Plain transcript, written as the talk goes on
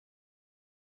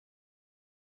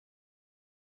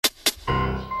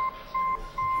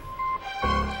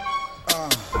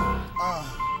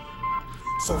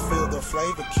So feel the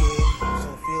flavor, kid.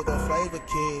 So feel the flavor,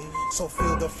 kid. So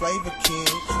feel the flavor, kid.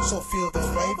 So feel the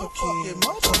flavor, kid.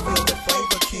 So feel the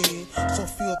flavor, kid. So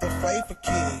feel the flavor,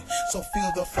 kid. So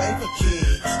feel the flavor,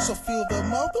 kid. So feel the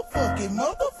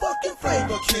motherfucking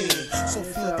flavor, kid. So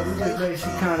feel the flavor, kid. She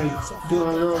kind of doing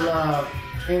a little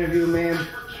interview, man.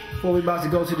 Before we about to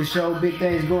go to the show, big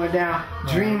things going down.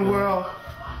 Dream World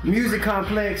Music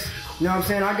Complex. You know what I'm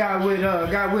saying? I got with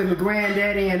my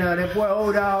granddaddy and that boy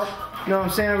O-Dogg. You know what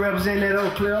I'm saying? Representing that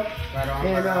old clip. Right on,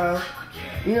 and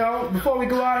you know, before we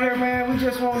go out here, man, we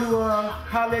just want to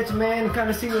holler at you, man, and kind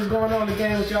of see what's going on in the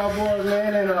game with y'all boys,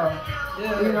 man. And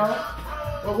you know.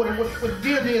 Well, what the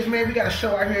deal is, man, we got a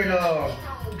show out here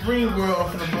in Dream World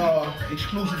for the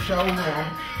exclusive show.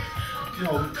 You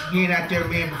know, being out there,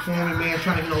 man, performing, man,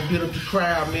 trying to, you know, build up the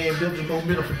crowd, man, build the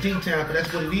momentum for D-Town, because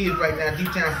that's what it is right now.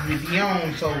 D-Town for be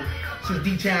on, so since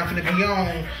D-Town finna be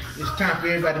on, it's time for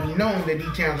everybody to be known that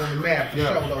D-Town's on the map for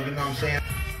sure, though, you know what I'm saying?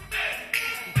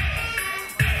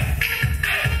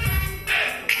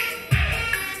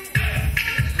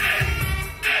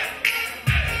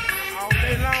 All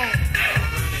day long.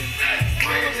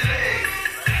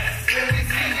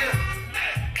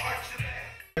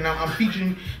 And I'm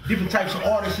featuring different types of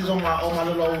artists on my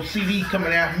little old CD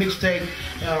coming out, mixtape.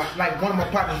 Like one of my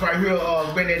partners right here,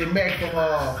 Granddaddy Mac from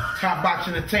Hot Box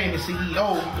Entertainment,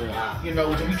 CEO. You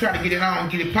know, so we try to get it on and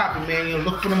get it popping, man. You know,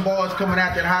 look for them boys coming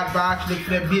out that Hot Box, look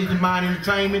for that Business Mynded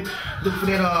Entertainment, look for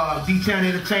that D-Town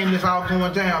Entertainment. It's all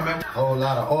going down, man. A whole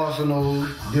lot of arsenals,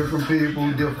 different people,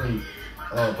 different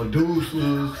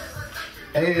producers,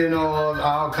 A&Rs,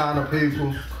 all kind of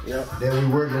people that we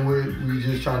working with. We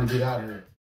just trying to get out of here.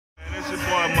 It's your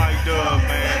boy Mike Dubb,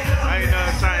 man. Ain't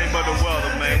nothing changed but the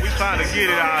weather, man. We trying to get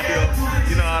it out here.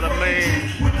 You know what I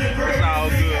mean? It's all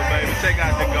good, baby. Check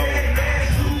out the gold.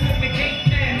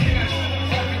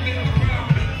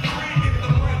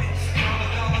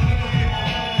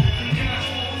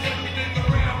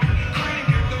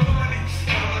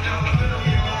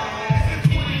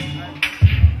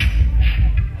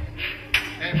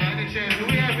 Hey, man, any chance, do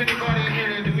we have anybody in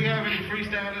here? Do we have any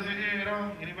freestylers in here at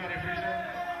all? Anybody freestyle?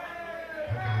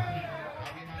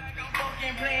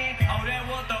 Oh, that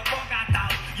what the fuck I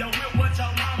thought. Yo, with what your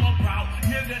mama brought.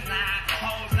 Niggas lie,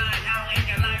 hoes lie, y'all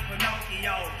acting like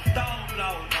Pinocchio. Stone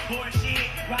blow, bullshit,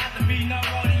 rather be no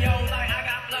rodeo. Like I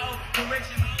got flow,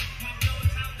 correction, my flow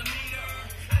top the meter.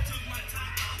 I took my top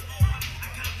off,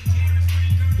 I caught the Jerry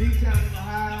Springer. D-Town in the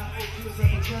high,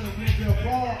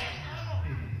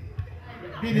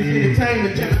 Business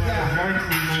Entertainment, check us out.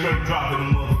 Straight dropping the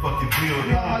motherfucking building.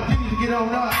 You know how you need to get on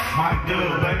up. Mike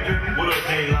Dubb, baby. What up,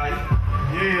 daylight?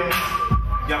 Yeah.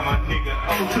 Got my nigga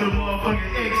O to the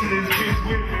motherfucking Exodus, bitch,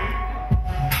 with me.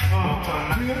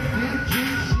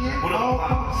 What up, all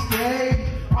across the stage.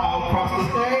 All across the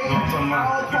stage. All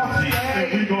across the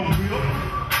stage. We gon'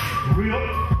 rip.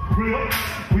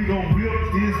 We gon' rip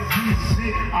this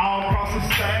shit all across the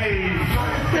stage.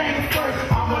 First thing first,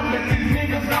 I'ma let these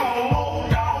niggas know.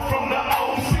 O-Dogg from the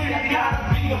OC, I gotta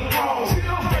be a pro. Straight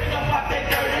up out that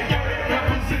dirty,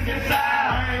 represent this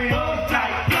side. Bug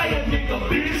tight, play a nigga,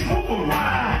 bitch, move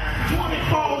around.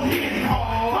 24 hitting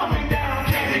hard, coming down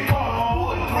candy car.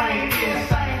 Wood grain,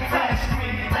 insane, flash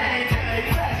screen,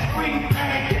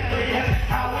 bang,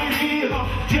 how it is.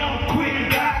 Jump quick,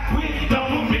 die quick,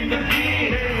 don't mean to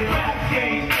end. Rap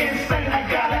game, insane, I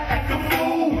gotta act a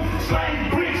fool. Slang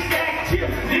brick, stack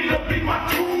chips, nigga be my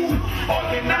tool.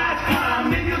 Organized crime,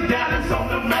 niggas, Dallas on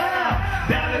the map.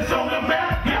 Dallas on the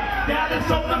map, yeah,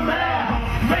 Dallas on the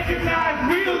map. Recognize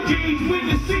real G's when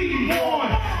you see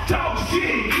one. Talk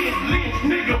shit, get lit,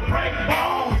 nigga, break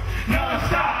bones.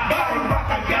 Non-stop, body rock,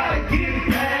 I gotta get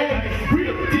paid.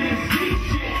 Rip this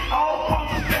shit, all on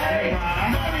the stage.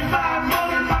 Money,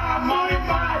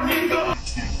 my nigga.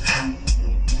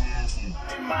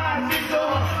 My nigga,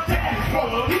 that's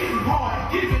what hitting hard,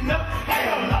 giving up,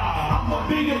 hell nah. I'm a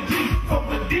bigger G from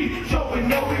the D, showing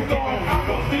no we going. I'm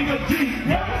a bigger G,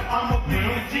 yeah, I'm a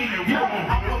bigger G, yeah,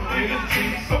 I'm a bigger G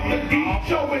from the D,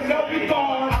 showing no we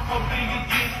going. I'm a bigger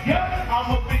G, yeah,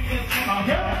 I'm a bigger G,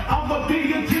 yeah, I'm a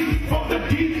bigger G from the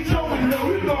D, showing no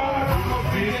we going. I'm a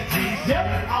bigger G,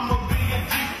 yeah, I'm a bigger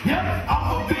G, yeah, I'm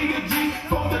a bigger G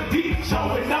from the D,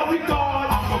 showing no we going.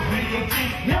 I'm a bigger G,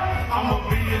 yeah, I'm a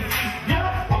bigger G,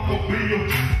 yeah.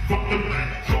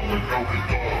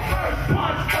 First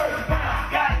punch, first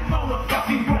round, got him on the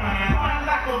fucking grind. Grind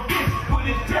like a bitch with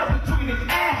his tail between his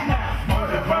ass now.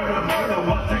 Murder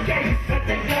was the case that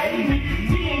they gave me.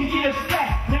 10 years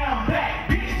back, now I'm back,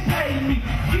 bitch pay me.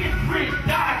 Get rich,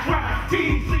 die trying,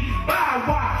 TC, buy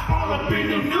why. All up in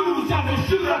the news, I'm the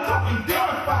shooter talking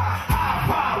gunfire. I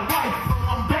buy white,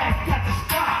 I'm back at the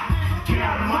spot.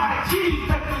 Count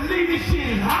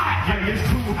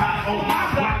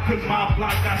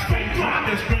I got straight drive,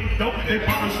 that straight dope, that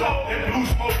burn slow, that blue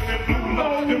smoke, and that blue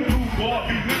low, that blue boy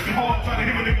be lifting hard, trying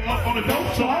to hit a nigga up on the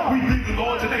dope chart. We leave the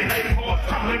Lord today, hate hard,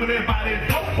 trying to label everybody a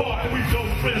dope boy. And we so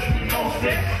fresh, we no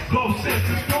stress, low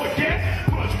senses, no gas,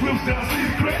 punch wheels down, see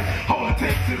the crest, hold the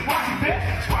Texas, watch it back,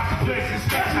 squash the flex and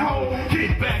scratch the hole,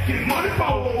 kick back and money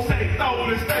fold, stay throw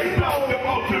and stay low, the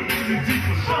ultimate G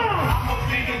for sure. I'm a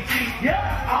bigger G,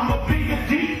 yeah, I'm a bigger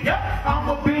G, yeah, I'm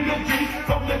a bigger G,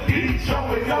 from the D,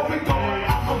 showing how we going.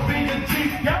 I'm a bigger G,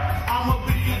 yeah, I'm a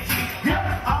bigger G,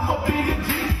 yeah, I'm a bigger G,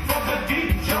 from the D,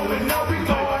 showing how we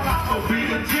going. I'm a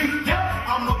bigger G, yeah,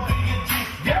 I'm a bigger G,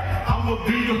 yeah, I'm a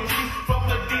bigger G, from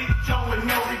the D, showing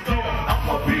how we going. I'm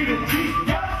a bigger G,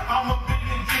 yeah, I'm a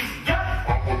bigger G, yeah,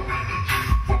 I'm a bigger G,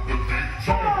 from the D,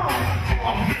 showing.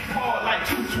 I'm hitting hard like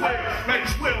 212, like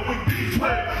 12 with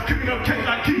D12, cooking up cake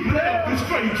like keep left. The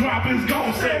straight drop is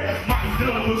gon' say, Mike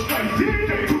Dubb was straight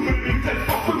DJ. Too many niggas that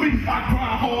fuck with me. I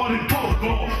grind hard and go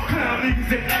long. Clown niggas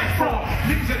that act fraud.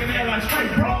 Niggas in the air like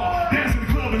straight brawl. Dance in the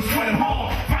club and sweat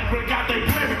hard. Fight break out they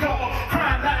play the call.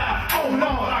 Crying loud, oh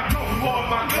Lord, I go for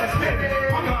my best head.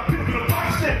 I got pip in the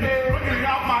box set. Bringing it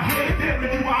out my head. Damn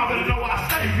it, you already know I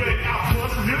stay ready. Out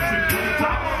plus and hips and to the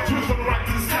top. Twist from the right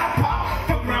to the south pop.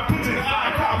 Fuck around, put to the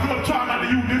eye crowd. Come try not to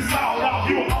use this all off.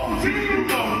 You an OG, you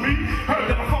love me. Heard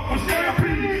that I fuck with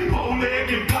stampede. Bow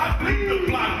leg and block bleed. The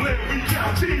block leg, we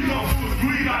count cheese on food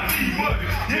green. I need money.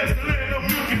 Yes, the land of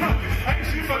milk and honey. Ain't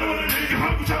shit for the nigga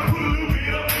hungry. Try to put a little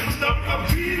bit up in my stomach. I'm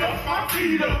teed up, my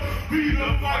feet up. Beat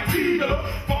up, my teed up.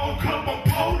 Phone cup, I'm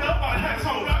pulled up. My hat's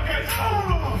hold, I can't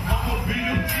hold up. I'm a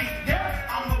bigger G, yeah,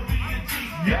 I'm a bigger G,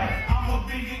 yeah, I'm a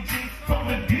bigger G. From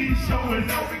the D, showing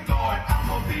no regard. I'm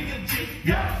a bigger G,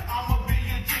 yeah, I'm a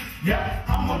bigger G, yeah,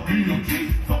 I'm a bigger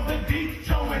G. From the D,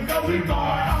 showing no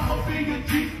regard. I'm a bigger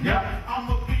G, yeah, I'm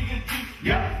a bigger G,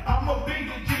 yeah, I'm a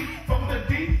bigger G. From the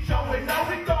D, showing no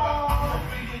regard. I'm a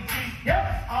bigger G,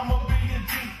 yeah, I'm a bigger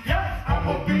G, yeah, I'm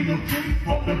a bigger G.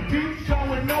 From the D,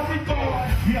 showing no regard.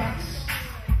 Yes.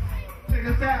 Check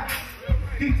us out.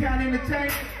 D-Town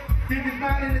Entertainment, Business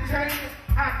Mynded Entertainment,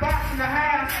 hot box in the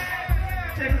house.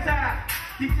 Check us out.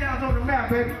 D-Town's on the map,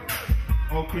 baby.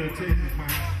 Okay, Texas, man.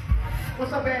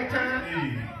 What's up, bad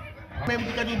time? Man,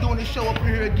 we got you doing this show up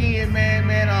here again,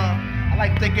 man. I'd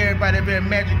like to thank everybody at Very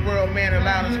Magic World, man,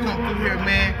 allowing us to come through here,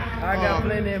 man. I got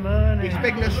plenty of money.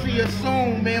 Expecting to see us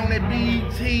soon, man, on that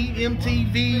BET,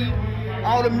 MTV,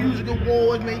 all the music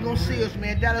awards, man. You gonna see us,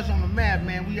 man. That is on the map,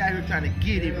 man. We out here trying to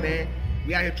get it, man.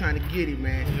 We out here trying to get it,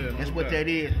 man. Yeah, that's what that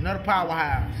is. Another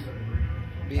powerhouse.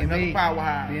 Another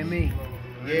powerhouse. Being me.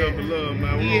 Yeah. Love,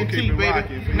 man. We gonna keep it baby.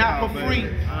 rocking. Not for free.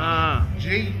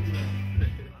 G.